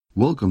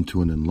Welcome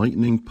to an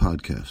enlightening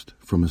podcast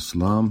from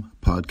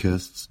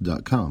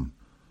IslamPodcasts.com.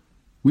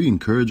 We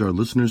encourage our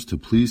listeners to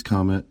please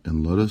comment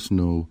and let us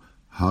know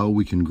how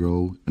we can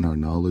grow in our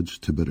knowledge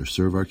to better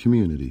serve our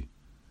community.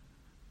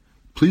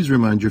 Please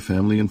remind your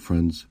family and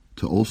friends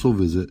to also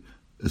visit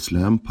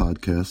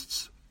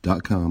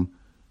IslamPodcasts.com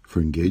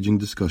for engaging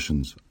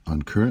discussions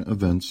on current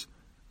events,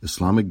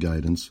 Islamic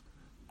guidance,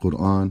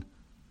 Quran,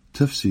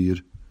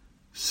 tafsir,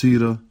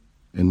 seerah,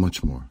 and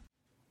much more.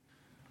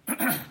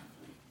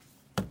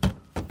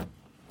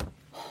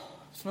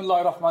 بسم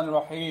الله الرحمن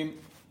الرحيم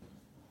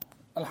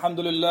الحمد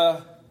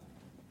لله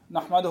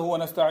نحمده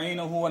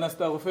ونستعينه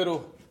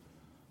ونستغفره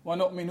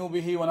ونؤمن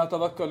به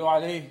ونتوكل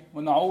عليه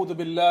ونعوذ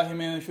بالله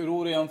من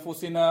شرور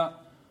أنفسنا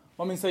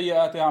ومن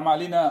سيئات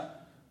أعمالنا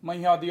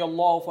من يهدي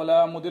الله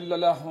فلا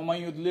مضل له ومن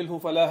يضلله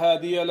فلا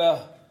هادي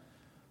له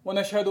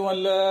ونشهد أن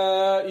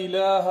لا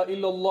إله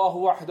إلا الله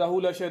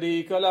وحده لا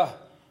شريك له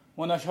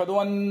ونشهد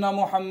أن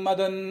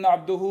محمدا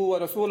عبده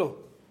ورسوله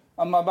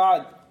أما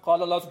بعد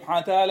قال الله سبحانه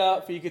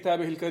وتعالى في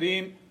كتابه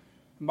الكريم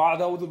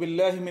بعد أعوذ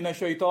بالله من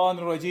الشيطان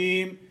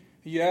الرجيم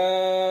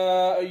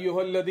يا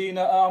أيها الذين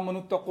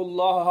آمنوا اتقوا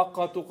الله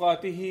حق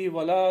تقاته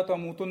ولا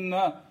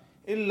تموتن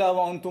إلا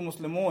وأنتم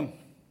مسلمون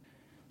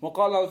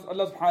وقال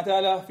الله سبحانه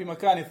وتعالى في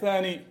مكان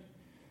ثاني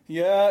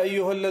يا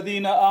أيها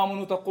الذين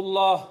آمنوا اتقوا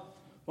الله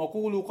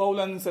وقولوا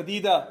قولا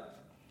سديدا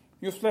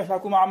يصلح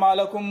لكم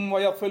أعمالكم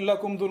ويغفر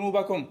لكم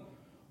ذنوبكم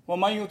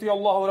ومن يطع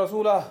الله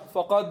ورسوله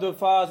فقد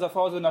فاز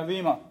فوزا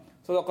عظيما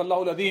صدق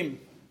الله العظيم.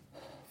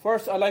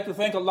 First, I'd like to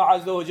thank Allah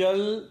Azza wa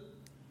Jal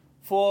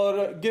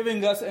for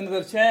giving us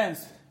another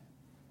chance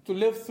to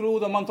live through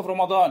the month of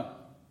Ramadan.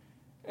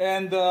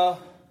 And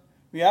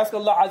we ask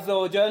Allah Azza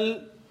wa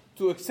Jal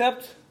to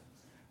accept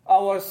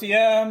our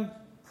siyam,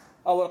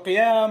 our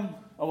qiyam,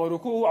 our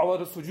ruku', our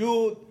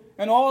sujood,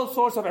 and all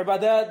sorts of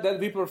ibadat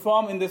that we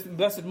perform in this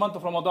blessed month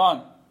of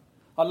Ramadan.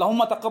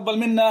 Allahumma taqabbal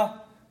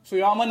minna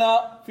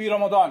siyamana fi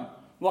Ramadan.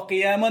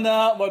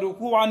 وقيامنا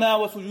وركوعنا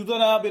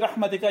وسجودنا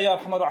برحمتك يا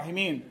أرحم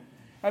الراحمين.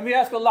 And we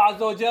ask Allah Azza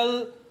wa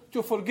Jal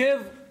to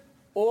forgive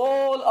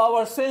all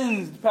our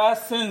sins,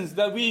 past sins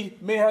that we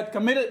may have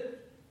committed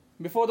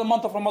before the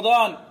month of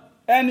Ramadan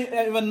and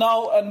even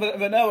now and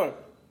whenever.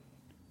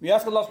 We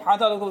ask Allah subhanahu wa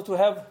ta'ala to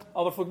have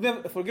our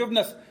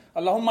forgiveness.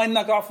 Allahumma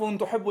innaka afun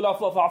tuhibbul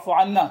afwa fa'fu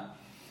anna.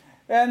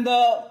 And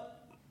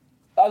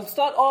I'll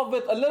start off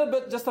with a little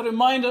bit, just a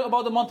reminder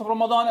about the month of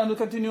Ramadan, and we'll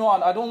continue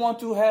on. I don't want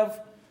to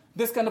have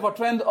this kind of a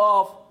trend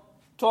of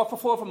talk for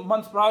 4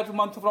 months prior to the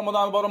month of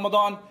Ramadan about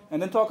Ramadan, and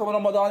then talk about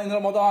Ramadan in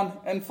Ramadan,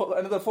 and for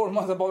another 4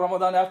 months about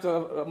Ramadan after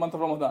the month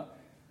of Ramadan.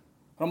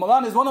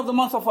 Ramadan is one of the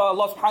months of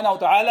Allah subhanahu wa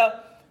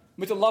ta'ala,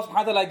 which Allah subhanahu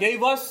wa ta'ala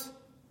gave us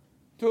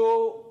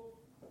to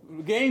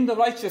gain the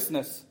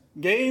righteousness,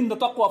 gain the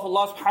taqwa of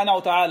Allah subhanahu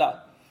wa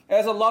ta'ala.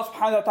 As Allah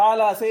subhanahu wa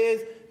ta'ala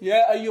says,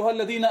 يَا أَيُّهَا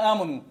الَّذِينَ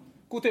آمَنُوا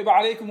كُتِبَ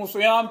عَلَيْكُمُ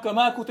الصِّيَامُ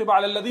كَمَا كُتِبَ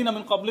عَلَى الَّذِينَ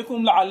مِنْ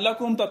قَبْلِكُمْ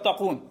لَعَلَّكُمْ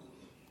تَتَّقُونَ.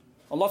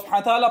 Allah subhanahu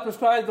wa ta'ala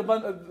prescribed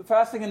the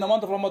fasting in the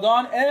month of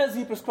Ramadan as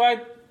He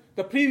prescribed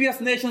the previous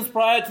nations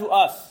prior to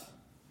us.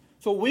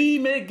 So we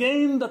may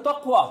gain the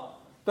taqwa,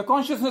 the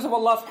consciousness of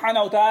Allah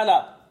subhanahu wa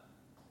ta'ala.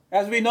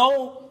 As we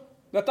know,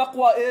 the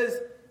taqwa is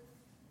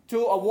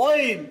to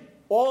avoid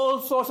all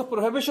sorts of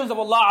prohibitions of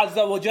Allah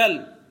Azza wa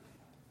Jal.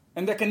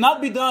 And that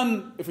cannot be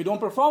done if we don't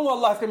perform what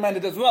Allah has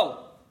commanded as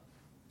well.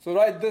 So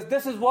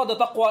this is what the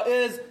taqwa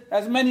is,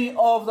 as many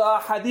of the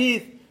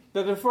hadith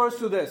that refers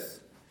to this.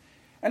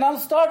 And I'll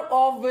start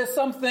off with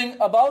something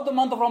about the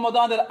month of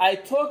Ramadan that I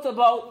talked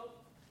about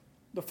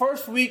the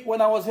first week when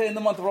I was here in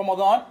the month of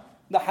Ramadan.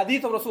 The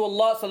hadith of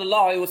Rasulullah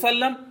sallallahu alayhi wa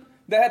sallam.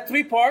 They had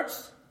 3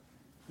 parts.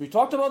 We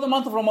talked about the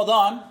month of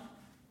Ramadan.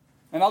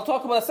 And I'll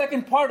talk about the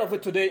second part of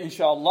it today,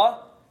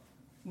 inshallah.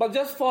 But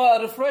just for a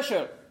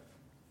refresher,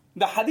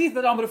 the hadith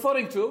that I'm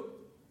referring to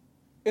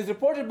is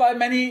reported by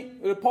many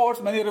reports,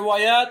 many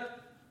riwayat,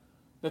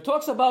 that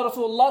talks about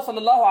Rasulullah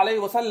sallallahu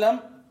alayhi wa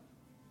sallam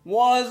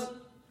was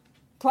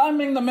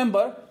climbing the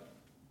minbar,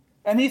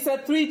 and he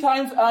said 3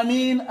 times,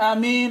 Ameen,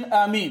 Ameen,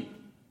 Ameen.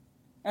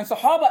 And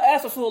Sahaba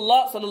asked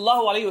Rasulullah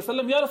sallallahu alayhi wa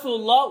sallam, Ya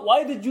Rasulullah,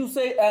 why did you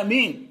say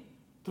Ameen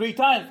 3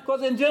 times?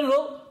 Because in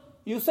general,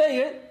 you say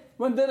it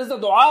when there is a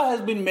dua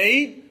has been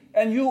made,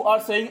 and you are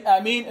saying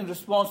Ameen in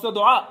response to the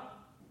dua.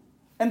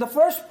 And the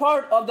first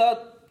part of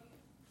that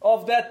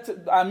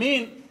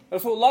Ameen,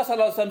 Rasulullah sallallahu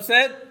alayhi wa sallam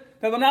said,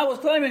 that when I was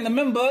climbing the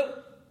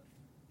minbar,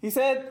 he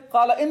said,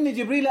 قَالَ إِنِّي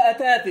جِبْرِيلَ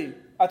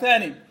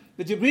أَتَانِي.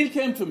 The Jibreel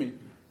came to me.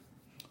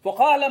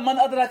 فَقَالَ مَنْ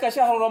أَدْرَكَ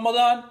شَهْرَ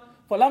رَمَضَانَ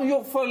فَلَمْ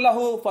يُغْفَرْ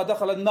لَهُ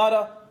فَدَخَلَ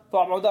النَّارَ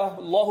فَأَبْعَدَهُ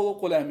اللَّهُ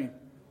قُلْ آمِينَ.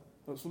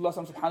 Rasulullah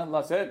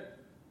subhanahu said,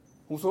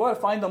 whosoever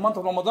finds the month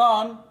of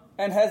Ramadan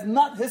and has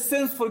not his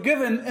sins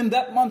forgiven in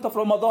that month of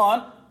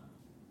Ramadan,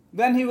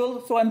 then he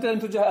will so enter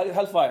into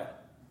hellfire.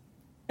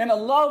 And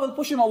Allah will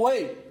push him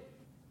away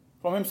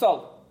from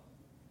himself.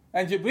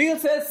 And Jibreel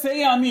said,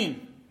 say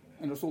Ameen.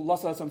 And Rasulullah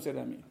said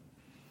Ameen.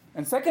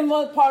 And second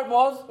part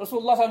was,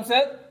 Rasulullah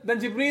said, then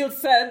Jibreel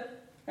said,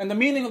 and the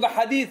meaning of the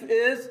hadith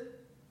is,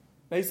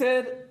 they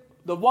said,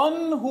 the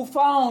one who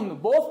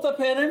found both the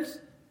parents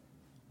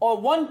or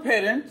one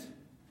parent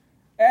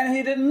and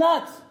he did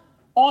not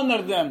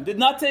honor them, did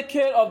not take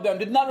care of them,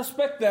 did not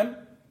respect them,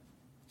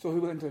 so he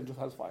will enter into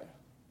hellfire.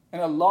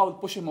 And Allah will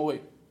push him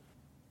away.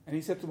 And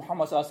he said to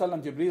Muhammad sallallahu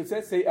alaihi wasallam, Jibreel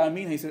said, say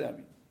Ameen. He said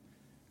Ameen.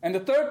 And the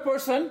third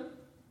person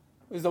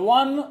is the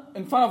one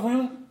in front of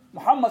whom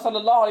Muhammad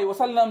sallallahu alaihi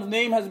wasallam's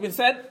name has been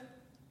said,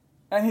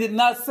 and he did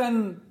not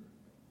send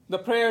the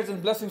prayers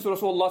and blessings to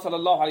Rasulullah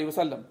sallallahu alaihi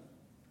wasallam.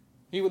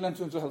 He will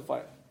enter into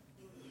hellfire.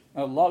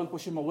 And Allah will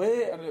push him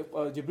away, and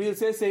Jibreel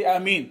says, say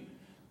Ameen.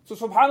 So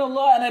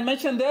subhanallah, and I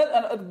mentioned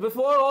that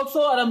before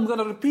also, and I'm going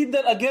to repeat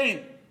that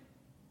again.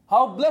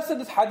 How blessed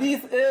this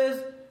hadith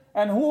is,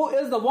 and who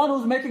is the one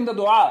who's making the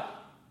dua?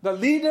 The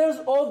leaders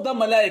of the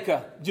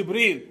malaika,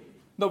 Jibreel.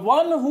 The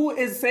one who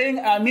is saying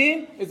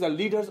Ameen is the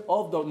leaders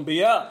of the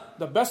Anbiya,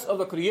 the best of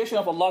the creation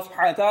of Allah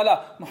subhanahu wa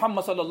ta'ala,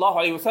 Muhammad sallallahu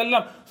alayhi wa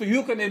sallam. So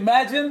you can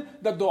imagine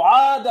the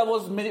dua that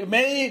was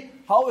made,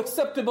 how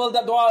acceptable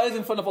that dua is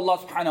in front of Allah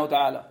subhanahu wa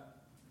ta'ala.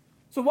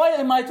 So why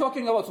am I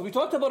talking about? So we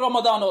talked about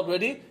Ramadan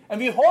already, and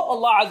we hope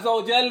Allah Azza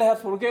wa Jal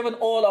has forgiven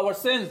all our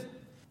sins.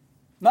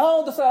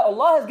 Now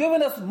Allah has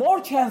given us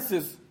more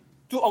chances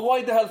to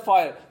avoid the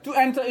hellfire, to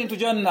enter into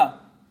Jannah,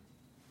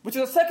 which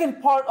is the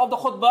second part of the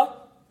khutbah,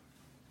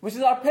 which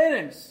is our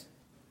parents.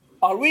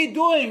 Are we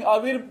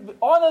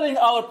honoring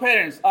our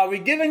parents? Are we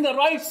giving the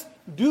rights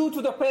due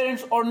to the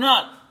parents or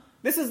not?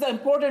 This is the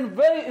important,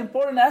 very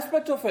important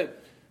aspect of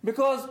it.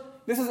 Because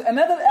this is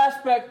another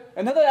aspect,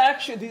 another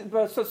action,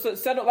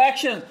 set of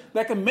actions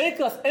that can make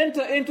us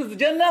enter into the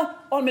Jannah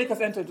or make us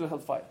enter into the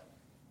hellfire.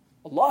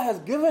 Allah has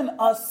given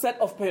us set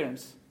of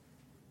parents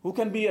who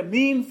can be a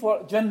mean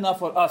for Jannah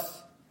for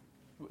us.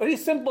 Very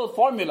simple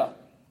formula.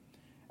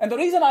 And the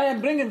reason I am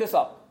bringing this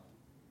up,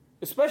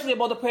 especially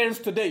about the parents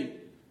today,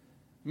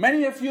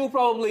 many of you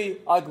probably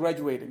are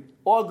graduating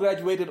or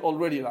graduated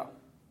already now,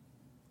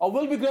 or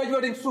will be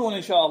graduating soon,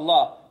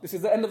 inshallah. This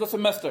is the end of the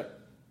semester.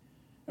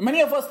 And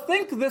many of us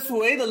think this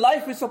way, the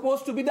life is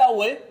supposed to be that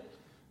way,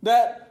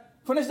 that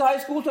finish the high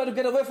school, try to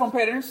get away from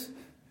parents,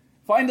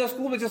 find a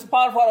school which is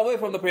far, far away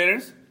from the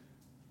parents,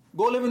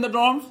 go live in the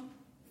dorms,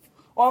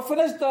 or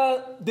finish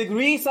the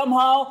degree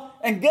somehow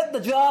and get the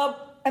job,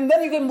 and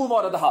then you can move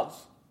out of the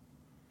house.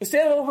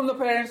 Stay away from the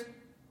parents.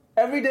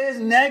 Every day is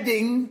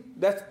nagging,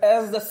 that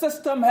as the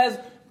system has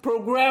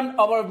programmed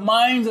our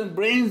minds and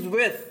brains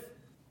with.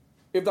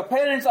 If the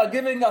parents are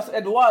giving us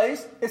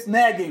advice, it's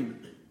nagging.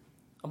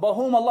 About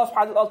whom Allah subhanahu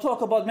wa ta'ala, I'll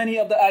talk about many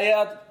of the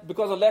ayat,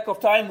 because of lack of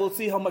time, we'll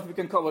see how much we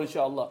can cover,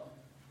 inshallah.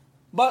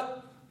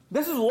 But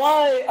this is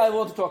why I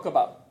want to talk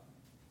about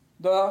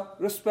the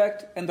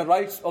respect and the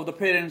rights of the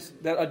parents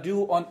that are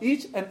due on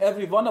each and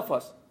every one of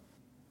us.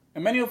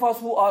 And many of us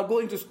who are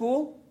going to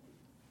school,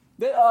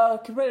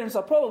 parents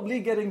are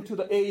probably getting to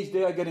the age,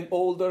 they are getting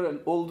older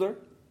and older.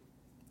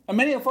 And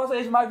many of us,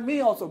 age like me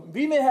also,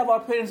 we may have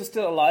our parents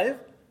still alive,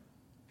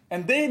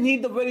 and they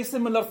need the very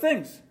similar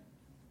things.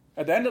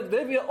 At the end of the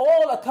day, we are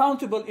all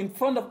accountable in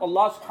front of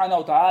Allah subhanahu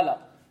wa ta'ala.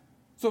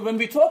 So when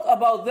we talk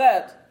about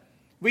that,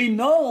 we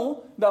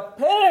know the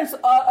parents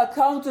are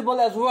accountable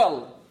as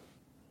well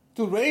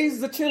to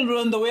raise the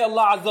children the way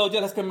Allah Azza wa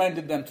Jalla has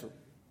commanded them to.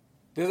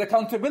 There's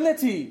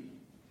accountability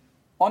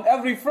on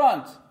every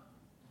front.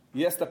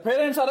 Yes, the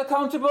parents are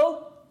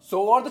accountable,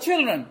 so are the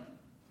children.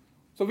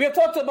 So we have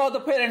talked about the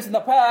parents in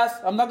the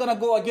past. I'm not going to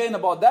go again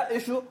about that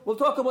issue. We'll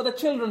talk about the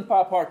children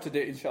part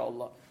today,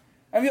 inshallah.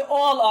 And we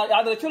all are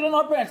either children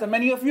or parents. And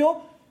many of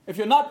you, if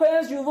you're not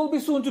parents, you will be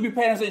soon to be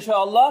parents,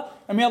 inshallah.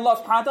 And may Allah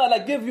subhanahu wa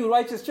ta'ala give you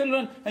righteous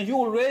children, and you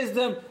will raise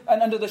them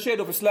and under the shade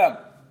of Islam.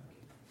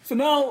 So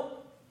now,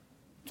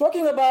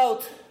 talking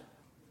about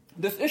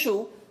this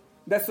issue,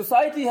 that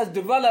society has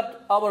developed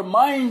our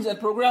minds and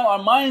programmed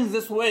our minds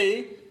this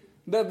way,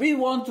 that we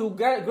want to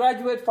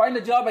graduate, find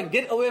a job, and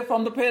get away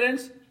from the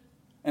parents.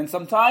 And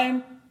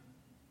sometime,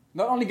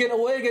 not only get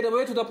away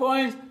to the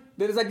point,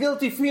 there is a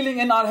guilty feeling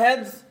in our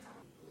heads.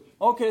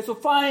 Okay, so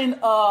find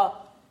an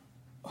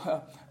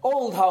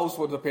old house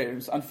for the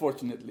parents,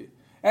 unfortunately.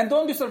 And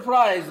don't be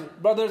surprised,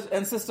 brothers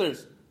and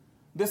sisters.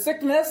 The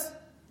sickness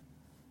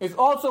is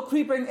also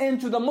creeping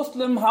into the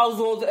Muslim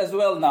households as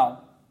well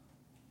now.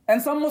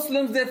 And some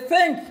Muslims, they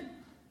think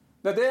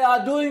that they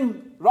are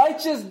doing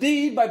righteous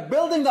deed by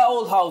building the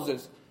old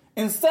houses.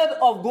 Instead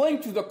of going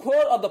to the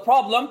core of the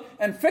problem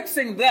and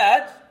fixing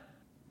that,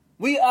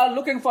 we are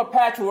looking for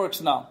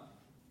patchworks now.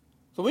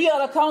 So we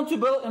are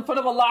accountable in front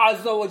of Allah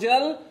Azza wa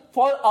Jal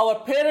for our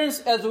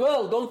parents as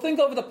well. Don't think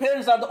of the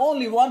parents are the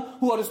only one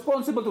who are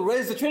responsible to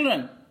raise the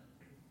children.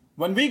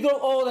 When we grow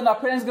old and our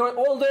parents grow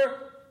older,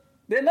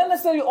 they're not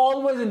necessarily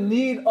always in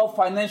need of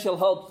financial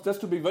help,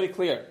 just to be very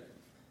clear.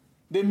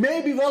 They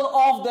may be well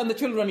off than the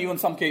children even in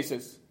some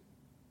cases.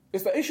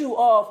 It's the issue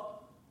of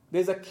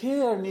there's a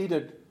care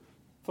needed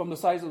from the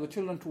side of the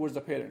children towards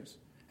the parents.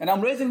 And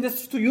I'm raising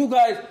this to you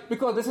guys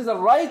because this is the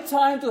right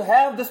time to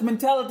have this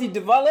mentality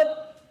develop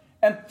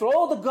and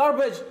throw the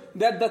garbage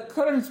that the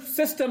current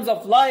systems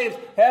of life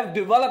have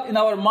developed in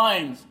our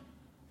minds.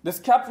 This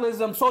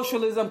capitalism,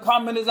 socialism,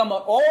 communism,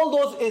 all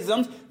those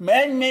isms,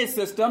 man-made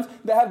systems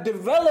that have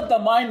developed the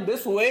mind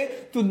this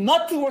way to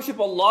not to worship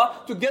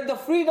Allah, to get the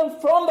freedom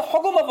from the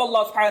hukum of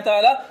Allah subhanahu wa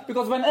ta'ala.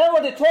 Because whenever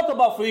they talk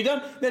about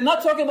freedom, they're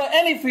not talking about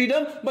any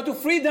freedom, but to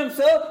free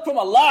themselves from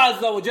Allah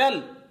Azza wa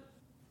Jal.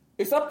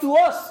 It's up to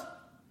us.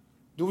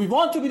 Do we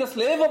want to be the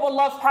slave of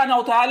Allah subhanahu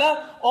wa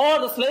ta'ala or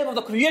the slave of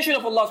the creation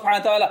of Allah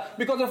subhanahu wa ta'ala?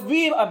 Because if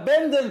we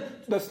abandon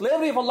the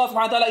slavery of Allah subhanahu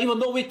wa ta'ala, even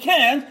though we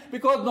can't,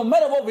 because no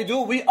matter what we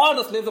do, we are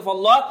the slaves of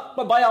Allah.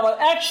 But by our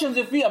actions,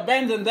 if we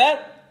abandon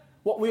that,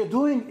 what we are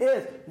doing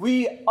is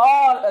we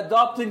are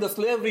adopting the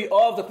slavery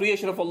of the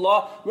creation of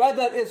Allah.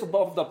 Whether it's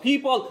of the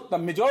people, the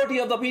majority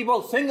of the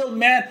people, single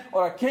man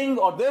or a king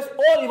or this,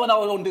 or even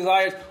our own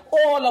desires,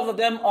 all of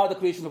them are the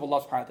creation of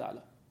Allah subhanahu wa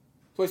ta'ala.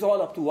 So it's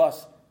all up to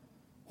us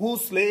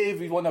whose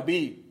slave we want to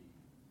be.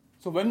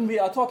 So when we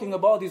are talking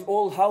about these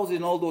old houses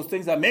and all those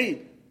things are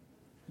made,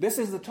 this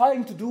is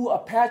trying to do a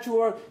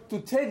patchwork to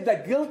take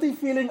the guilty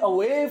feeling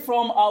away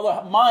from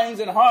our minds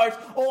and hearts.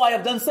 Oh, I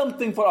have done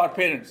something for our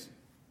parents.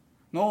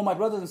 No, my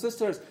brothers and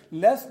sisters,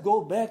 let's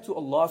go back to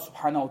Allah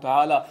subhanahu wa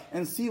ta'ala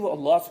and see what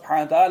Allah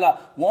subhanahu wa ta'ala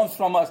wants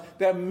from us.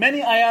 There are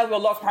many ayahs where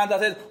Allah subhanahu wa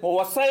ta'ala says,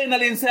 وَوَصَّيْنَا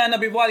الْإِنسَانَ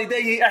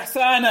بِوَالِدَيْهِ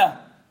إِحْسَانًا.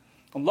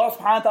 Allah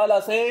subhanahu wa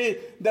ta'ala says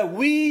that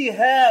we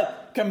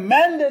have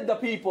commanded the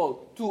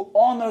people to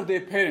honor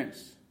their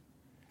parents.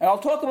 And I'll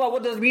talk about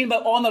what does it mean by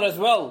honor as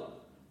well.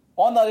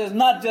 Honor is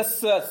not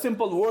just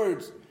simple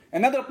words.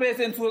 Another place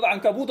in Surah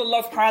Al-Ankabut,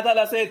 Allah subhanahu wa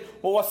ta'ala says,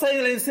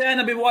 وَوَصَّيْنَا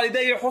الْإِنسَانَ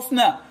بِوَالِدَيْهِ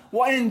حُسْنًا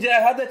وَإِنْ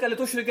جَاهَدَكَ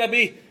لِتُشْرِكَ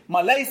بِهِ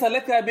مَا لَيْسَ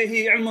لَكَ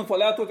بِهِ عِلْمٌ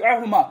فَلَا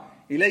تُطِعْهُمَا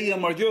إِلَيَّ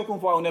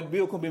مَرْجِعُكُمْ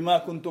فَأُنَبِّئُكُمْ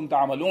بِمَا كُنْتُمْ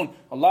تَعْمَلُونَ.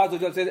 Allah Azza wa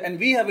Jalla says, and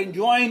we have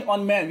enjoined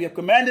on man, we have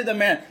commanded the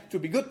man to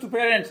be good to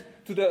parents,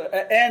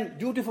 and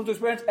dutiful to his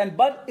parents. And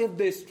but if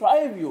they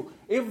strive you,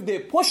 if they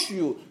push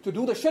you to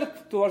do the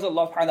shirk towards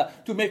Allah subhanahu wa ta'ala,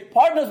 to make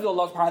partners with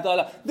Allah subhanahu wa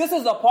ta'ala, this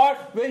is the part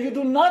where you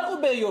do not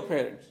obey your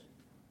parents.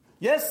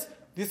 Yes,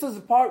 this is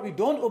the part we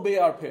don't obey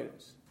our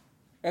parents.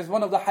 As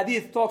one of the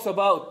hadith talks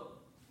about,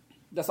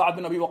 the Sa'ad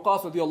bin Abi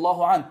Waqqas radiallahu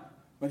anhu,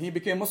 when he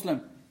became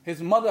Muslim,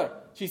 his mother,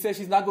 she said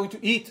she's not going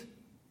to eat.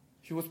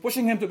 She was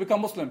pushing him to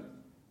become Muslim.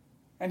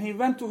 And he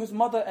went to his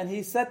mother and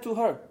he said to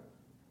her,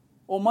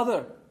 "Oh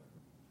mother,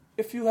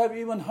 if you have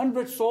even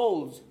 100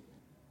 souls,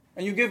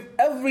 and you give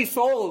every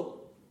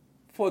soul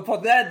for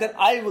that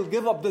I will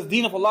give up this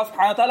deen of Allah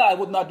subhanahu wa ta'ala, I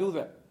would not do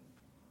that."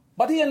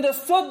 But he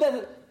understood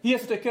that he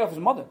has to take care of his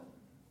mother.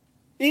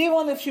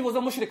 Even if she was a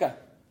mushrikah,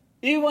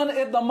 even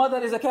if the mother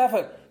is a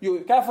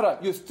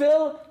kafira, you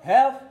still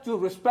have to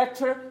respect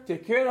her,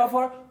 take care of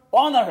her,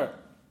 honor her.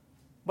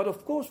 But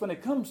of course, when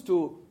it comes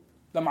to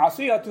the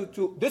ma'asiyah,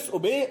 to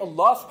disobey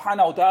Allah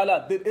subhanahu wa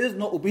ta'ala, there is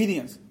no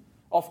obedience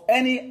of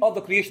any of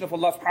the creation of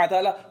Allah subhanahu wa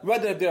ta'ala,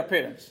 whether if they are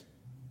parents.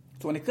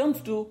 So when it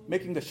comes to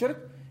making the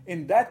shirk,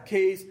 in that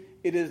case,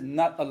 it is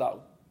not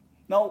allowed.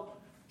 Now,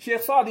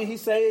 Sheikh Saadi, he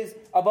says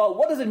about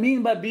what does it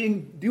mean by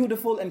being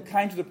dutiful and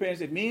kind to the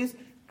parents? It means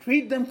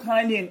treat them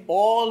kindly in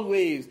all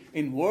ways,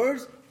 in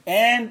words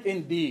and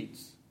in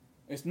deeds.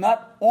 It's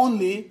not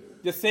only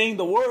just saying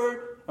the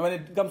word, and when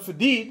it comes to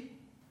deed,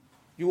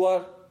 you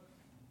are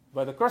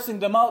whether cursing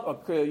them out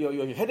or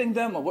you're hitting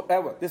them or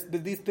whatever.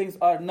 These things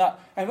are not.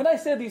 And when I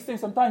say these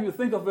things, sometimes you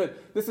think of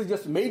it, this is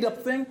just made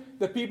up thing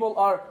that people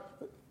are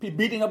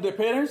beating up their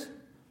parents.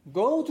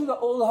 Go to the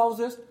old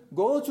houses,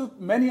 go to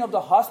many of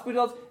the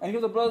hospitals, and you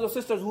have the brothers or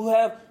sisters who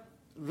have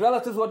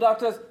relatives who are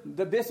doctors.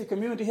 The basic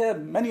community here,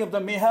 many of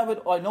them may have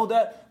it, I know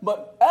that.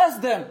 But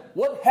ask them,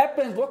 what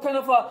happens, what kind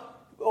of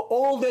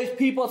old age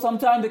people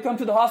sometimes they come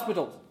to the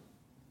hospitals.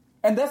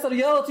 And that's the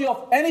reality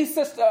of any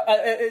system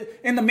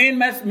in the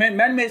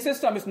man-made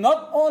system. It's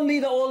not only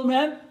the old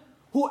man.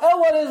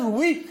 Whoever is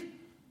weak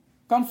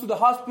comes to the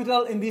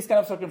hospital in these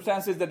kind of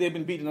circumstances that they've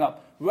been beaten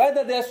up.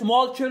 Whether they're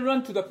small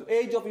children to the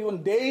age of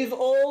even days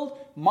old,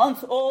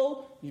 months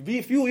old,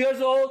 a few years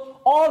old,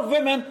 or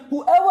women,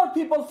 whoever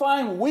people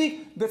find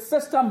weak, the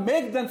system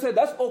makes them say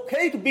that's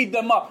okay to beat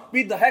them up,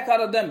 beat the heck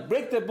out of them,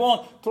 break their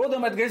bone, throw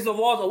them against the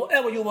walls, or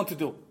whatever you want to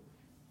do.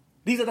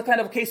 These are the kind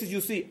of cases you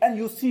see. And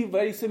you see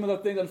very similar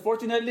things,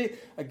 unfortunately,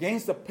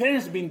 against the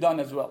parents being done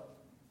as well.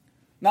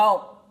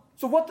 Now,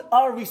 so what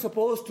are we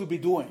supposed to be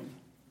doing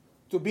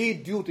to be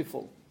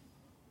dutiful?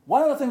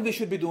 One of the things we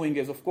should be doing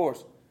is, of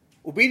course,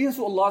 obedience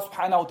to Allah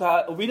subhanahu wa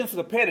ta'ala, obedience to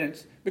the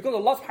parents, because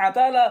Allah subhanahu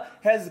wa ta'ala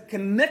has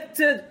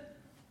connected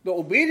the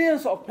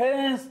obedience of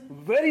parents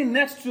very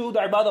next to the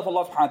ibadah of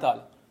Allah subhanahu wa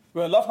ta'ala.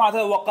 When Allah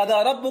subhanahu wa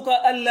ta'ala, وَقَضَى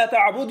رَبُّكَ أَلَّا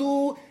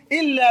تَعْبُدُوا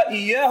إِلَّا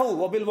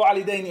إِيَّاهُ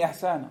وَبِالْوَالِدَيْنِ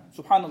إِحْسَانًا.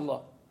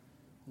 Subhanallah.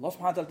 Allah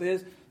subhanahu wa ta'ala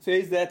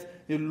says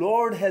that the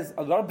Lord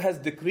has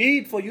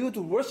decreed for you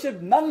to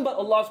worship none but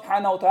Allah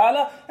subhanahu wa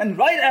ta'ala. And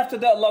right after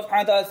that, Allah subhanahu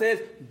wa ta'ala says,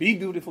 be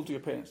dutiful to your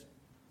parents.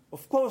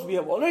 Of course, we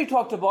have already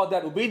talked about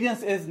that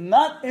obedience is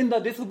not in the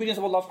disobedience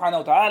of Allah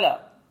subhanahu wa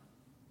ta'ala.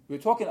 We're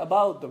talking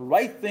about the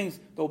right things,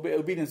 the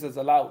obedience is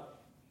allowed.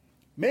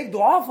 Make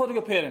dua for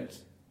your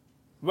parents.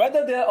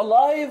 Whether they're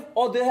alive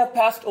or they have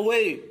passed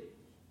away.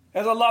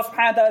 As Allah subhanahu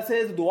wa ta'ala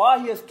says, dua,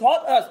 He has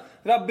taught us,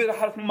 رَبِّ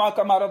رَحْمَا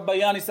كَمَا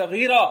رَبَّيَانِ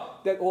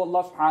صَغِيرًا, that, oh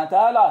Allah subhanahu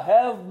wa ta'ala,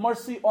 have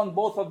mercy on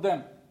both of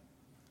them.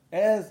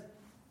 As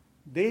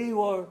they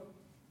were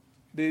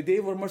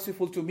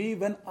merciful to me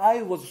when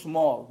I was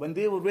small, when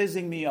they were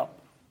raising me up.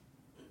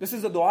 This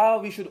is the dua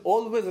we should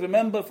always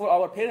remember for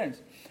our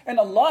parents. And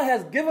Allah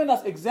has given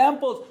us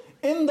examples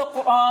in the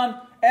Quran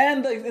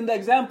and in the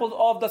examples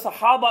of the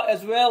Sahaba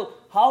as well,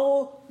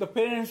 how the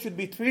parents should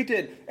be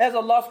treated. As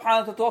Allah subhanahu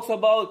wa ta'ala talks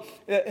about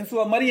in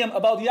Surah Maryam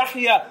about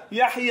Yahya,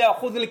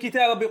 khudh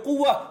al-kitaba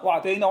biquwwah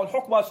wa ataynahu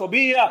al-hukma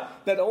sabiyya,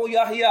 that, oh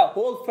Yahya,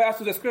 hold fast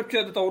to the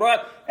scripture, the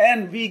Torah,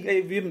 and we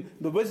gave him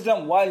the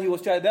wisdom while he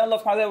was child. Then Allah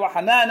subhanahu wa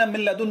ta'ala, wa hananan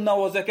min ladunna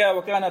wa zakah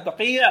wa kana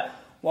taqiyya.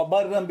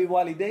 وَبَرًّا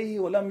بِوَالِدَيْهِ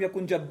وَلَمْ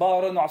يَكُنْ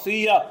جَبَّارًا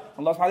عَصِيًّا. Allah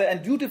subhanahu wa ta'ala,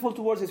 and dutiful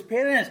towards his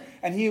parents,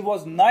 and he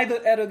was neither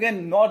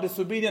arrogant nor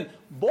disobedient,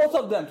 both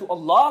of them, to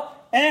Allah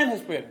and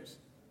his parents.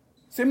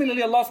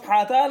 Similarly, Allah subhanahu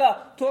wa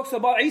ta'ala talks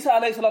about Isa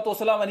alayhi salatu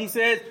wasalam, and he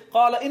says,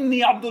 قَالَ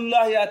إِنِّي عَبْدُ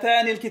اللَّهِ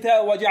أَتَانِي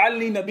الْكِتَابَ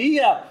وَجَعَلْنِي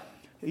نَبِيًّا.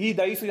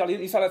 Isa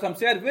alayhi salam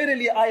said,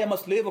 verily I am a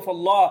slave of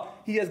Allah.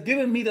 He has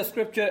given me the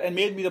scripture and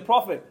made me the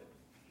prophet.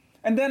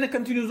 And then it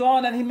continues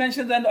on, and he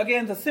mentions then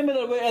again the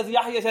similar way as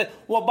Yahya said,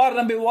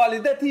 وَبَرًّا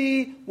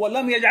بِوَالِدَتِي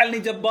وَلَمْ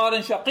يَجْعَلْنِي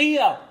جَبَّارًا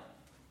شَقِيًّا.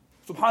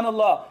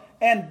 Subhanallah.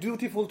 And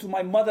dutiful to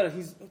my mother.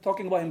 He's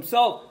talking about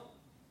himself.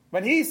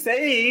 When he's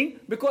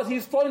saying, because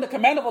he's following the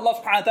command of Allah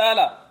subhanahu wa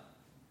ta'ala,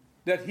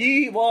 that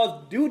he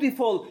was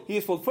dutiful, he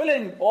is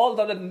fulfilling all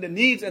the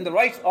needs and the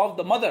rights of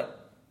the mother.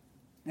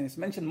 And it's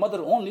mentioned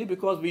mother only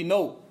because we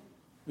know,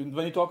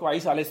 when you talk about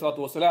Isa alayhi salatu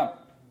wasalam,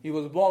 he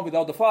was born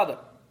without the father.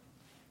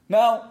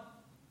 Now,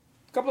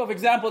 a couple of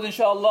examples,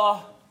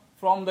 inshallah,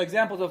 from the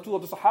examples of two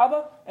of the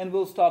Sahaba, and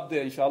we'll stop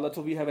there, inshallah,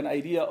 so we have an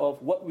idea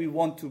of what we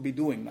want to be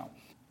doing now.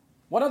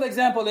 One other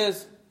example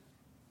is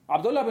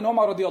Abdullah bin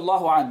Umar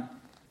radiallahu an,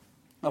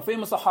 a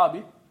famous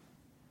Sahabi,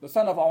 the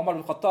son of Umar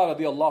al-Khattab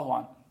radiallahu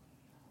an.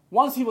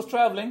 Once he was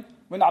traveling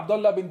with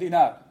Abdullah bin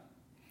Dinar.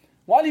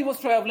 While he was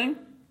traveling,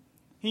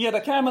 he had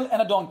a camel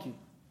and a donkey.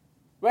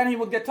 When he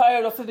would get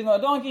tired of sitting on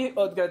a donkey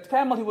or get a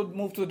camel, he would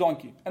move to the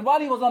donkey. And while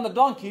he was on the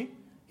donkey,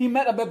 he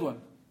met a Bedouin.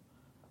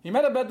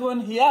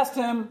 He asked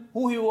him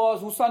who he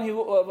was, whose son he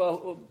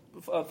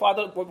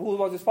father, who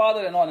was his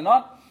father, and on and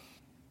on.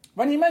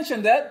 When he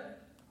mentioned that,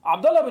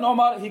 Abdullah bin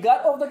Umar, he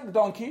got off the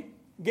donkey,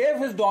 gave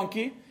his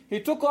donkey, he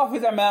took off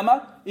his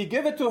imamah, he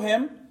gave it to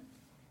him.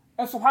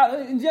 And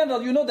subhanAllah, in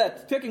general, you know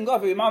that taking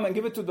off your imamah and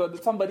give it to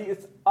somebody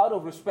is out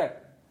of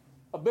respect.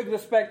 A big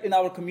respect in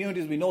our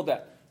communities, we know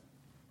that,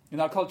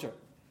 in our culture.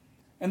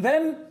 And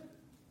then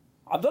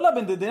Abdullah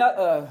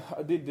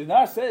bin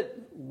Dinar said,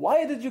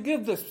 why did you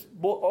give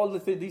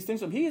these things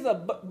to him? He is a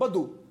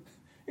Badu.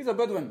 He's a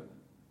Bedouin.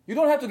 You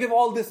don't have to give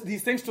all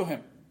these things to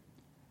him.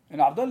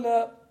 And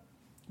Abdullah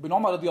bin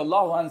Umar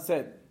radiallahu anh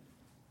said,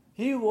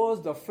 he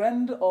was the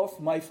friend of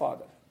my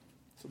father.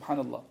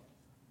 Subhanallah.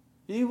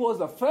 He was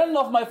a friend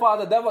of my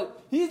father.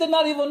 He did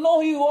not even know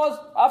who he was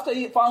after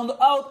he found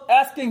out,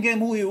 asking him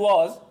who he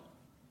was.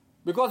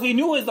 Because he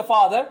knew he was the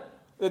father,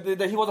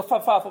 that he was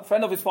a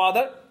friend of his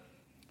father.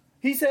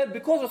 He said,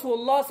 because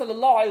Rasulullah sallallahu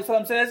alayhi wa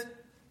sallam says,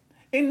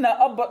 Inna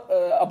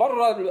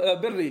abarra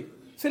birri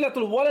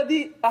silatul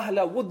waladi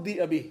ahla wuddi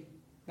abih.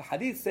 The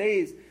hadith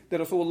says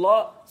that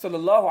Rasulullah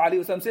sallallahu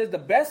alayhi wa sallam says, the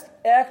best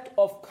act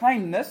of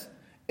kindness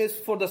is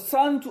for the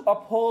son to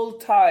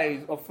uphold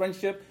ties of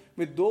friendship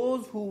with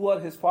those who were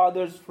his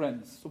father's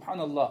friends.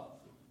 Subhanallah.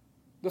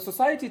 The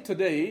society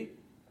today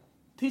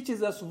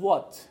teaches us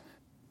what?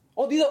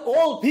 Oh, these are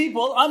old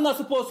people. I'm not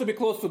supposed to be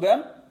close to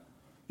them.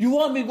 You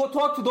want me to go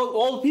talk to those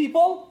old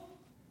people?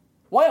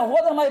 Why?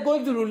 What am I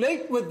going to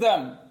relate with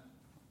them?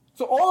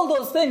 So all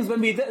those things,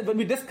 when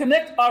we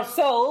disconnect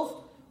ourselves,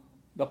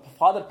 the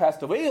father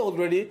passed away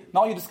already.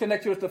 Now you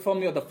disconnect yourself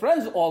from the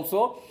friends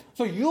also.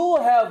 So you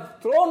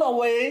have thrown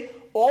away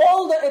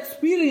all the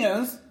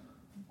experience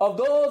of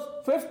those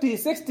 50,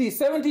 60,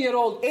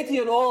 70-year-old,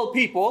 80-year-old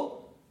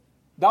people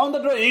down the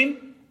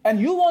drain, and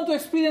you want to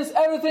experience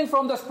everything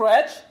from the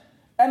scratch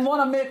and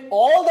want to make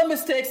all the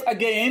mistakes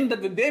again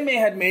that they may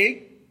have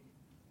made.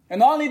 And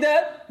not only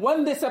that,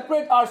 when they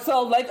separate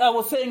ourselves, like I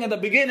was saying in the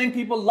beginning,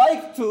 people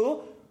like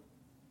to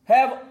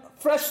have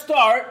fresh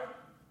start,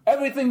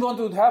 everything going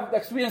to have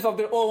experience of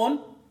their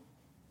own,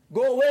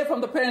 go away from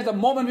the parents the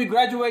moment we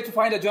graduate to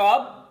find a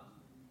job,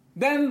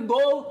 then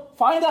go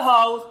find a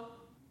house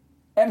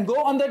and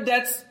go under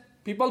debts.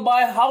 People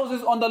buy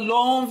houses on the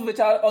loans which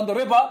are on the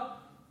riba.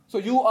 So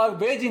you are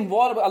waging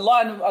war.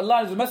 Allah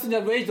and His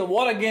Messenger wage the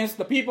war against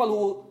the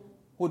people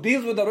who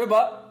deals with the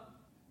riba.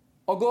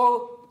 Or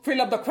go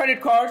fill up the credit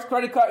cards.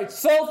 Credit card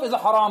itself is a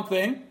haram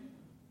thing.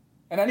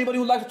 And anybody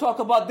who would like to talk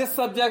about this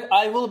subject,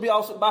 I will be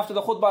also, after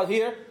the khutbah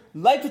here,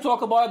 like to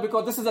talk about it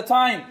because this is the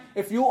time.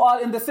 If you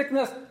are in the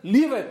sickness,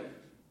 leave it.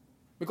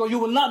 Because you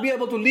will not be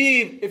able to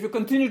leave if you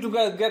continue to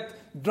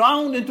get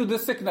drowned into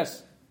this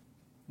sickness.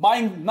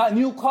 Buying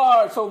new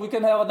cars so we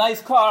can have a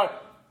nice car.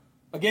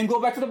 Again, go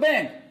back to the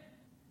bank.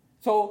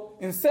 So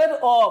instead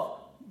of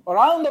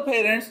around the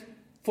parents,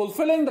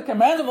 fulfilling the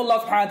commands of Allah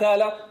subhanahu wa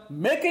ta'ala,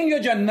 making your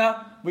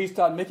Jannah, we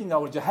start making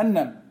our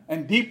Jahannam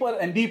and deeper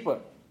and deeper.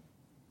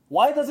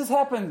 Why does this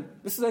happen?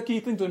 This is a key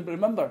thing to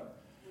remember.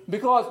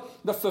 Because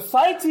the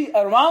society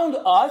around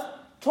us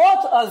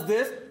taught us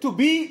this, to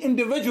be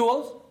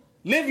individuals,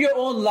 live your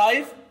own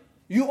life,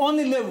 you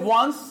only live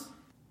once.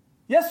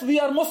 Yes, we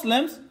are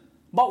Muslims,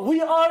 but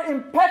we are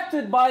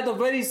impacted by the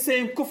very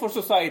same kufr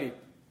society.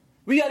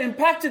 We are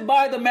impacted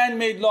by the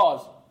man-made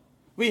laws.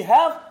 We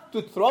have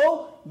to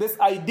throw this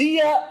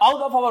idea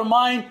out of our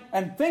mind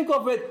and think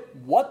of it,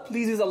 what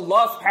pleases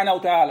Allah subhanahu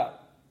wa ta'ala.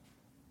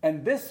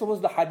 And this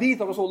was the hadith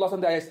of Rasulullah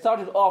that I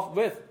started off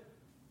with.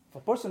 If a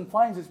person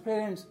finds his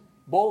parents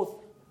both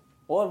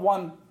or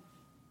one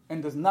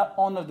and does not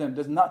honor them,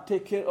 does not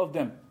take care of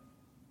them,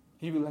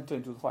 he will enter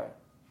into the fire.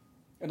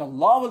 And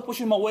Allah will push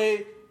him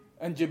away.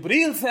 And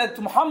Jibreel said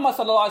to Muhammad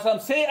sallallahu alaihi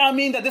wasallam, say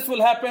Ameen that this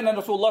will happen, and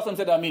Rasulullah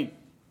said Ameen.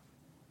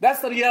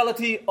 That's the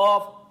reality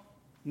of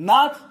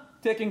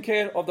not taking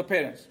care of the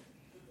parents.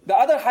 The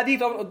other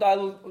hadith,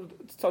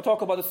 I'll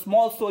talk about a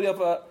small story of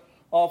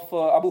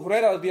Abu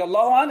Hurairah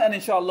radiallahu anh, and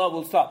inshallah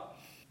we'll stop.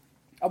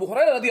 Abu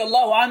Hurairah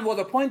radiallahu anh was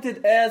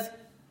appointed as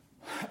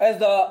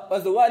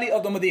the wali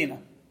of the Medina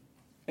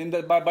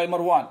by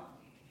Marwan.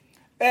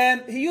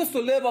 And he used to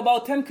live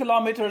about 10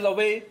 kilometers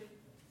away,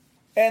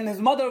 and his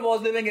mother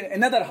was living in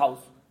another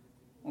house.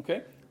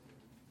 Okay?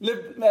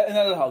 Lived in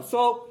another house.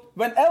 So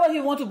whenever he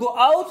wanted to go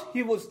out,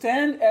 he would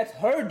stand at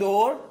her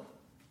door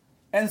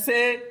and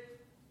say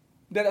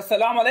that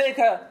Assalamu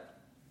alayka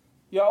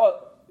ya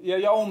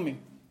ummi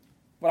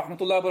wa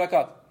rahmatullahi wa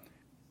barakatuh.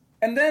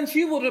 And then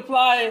she would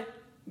reply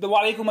the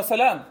wa alaykum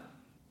assalam.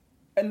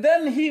 And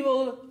then he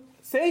will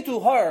say to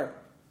her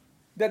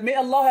that may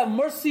Allah have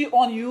mercy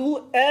on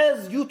you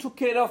as you took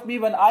care of me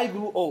when I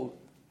grew old.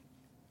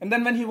 And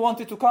then when he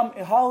wanted to come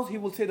a house, he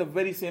will say the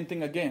very same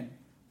thing again.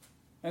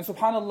 And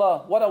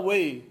subhanallah, what a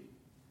way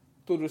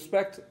to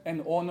respect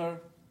and honor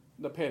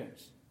the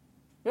parents.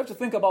 We have to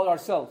think about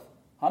ourselves.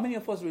 How many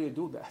of us really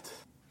do that?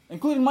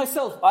 Including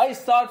myself. I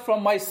start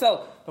from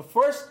myself. The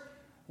first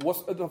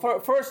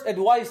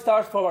advice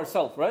starts for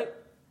ourselves, right?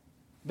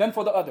 Then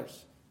for the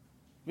others.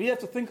 We have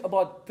to think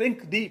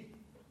deep.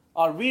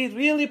 Are we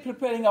really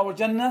preparing our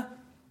Jannah,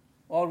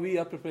 or we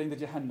are preparing the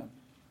Jahannam?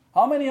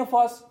 How many of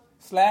us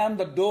slam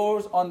the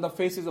doors on the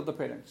faces of the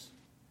parents?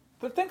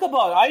 But think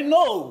about it. I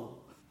know.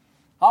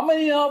 How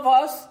many of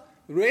us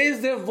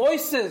raise their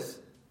voices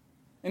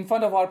in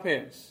front of our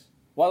parents?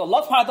 While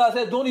Allah subhanahu wa ta'ala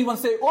says, don't even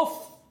say uff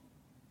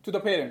to the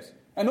parents.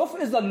 And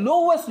uff is the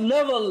lowest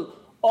level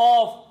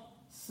of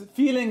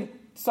feeling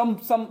some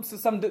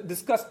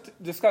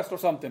disgust or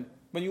something,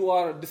 when you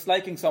are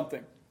disliking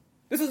something.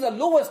 This is the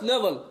lowest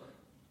level.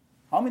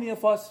 How many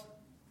of us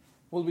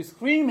will be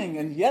screaming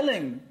and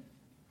yelling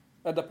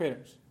at the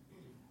parents?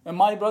 And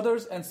my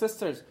brothers and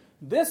sisters,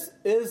 this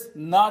is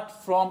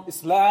not from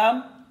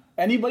Islam.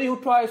 Anybody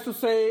who tries to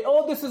say,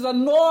 oh, this is a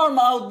norm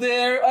out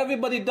there,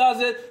 everybody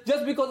does it,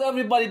 just because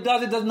everybody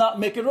does it does not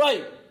make it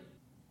right.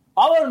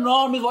 Our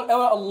norm is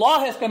whatever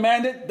Allah has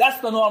commanded,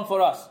 that's the norm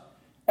for us.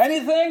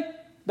 Anything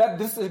that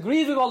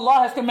disagrees with what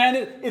Allah has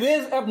commanded, it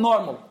is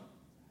abnormal.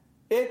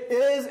 It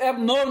is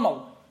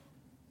abnormal.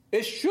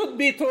 It should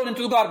be thrown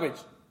into the garbage.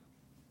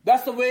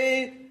 That's the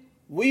way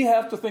we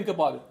have to think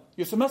about it.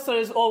 Your semester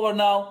is over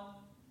now.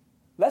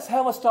 Let's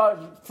have a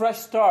fresh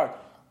start.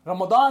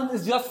 Ramadan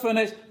is just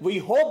finished. We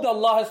hope that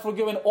Allah has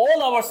forgiven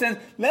all our sins.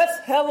 Let's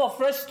have a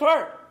fresh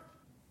start.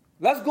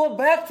 Let's go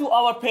back to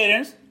our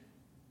parents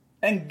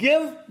and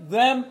give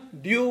them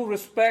due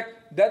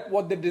respect, that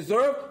what they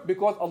deserve,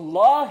 because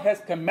Allah has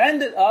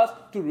commanded us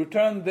to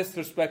return this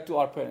respect to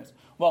our parents.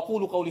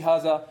 وأقول قولي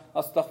هذا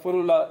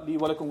أستغفر الله لي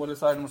ولكم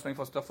ولسائر المسلمين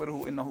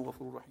فاستغفروه إنه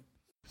غفور رحيم.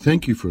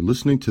 Thank you for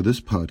listening to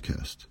this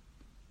podcast.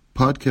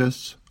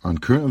 Podcasts on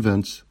current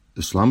events,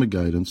 Islamic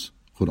guidance,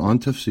 Quran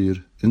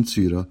tafsir, and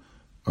seerah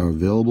are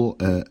available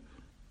at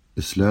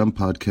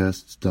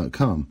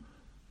islampodcasts.com,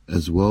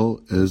 as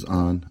well as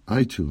on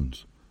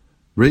iTunes.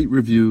 Rate,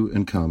 review,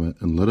 and comment,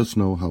 and let us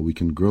know how we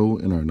can grow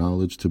in our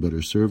knowledge to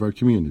better serve our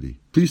community.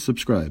 Please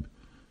subscribe,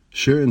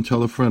 share, and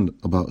tell a friend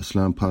about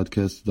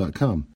islampodcasts.com.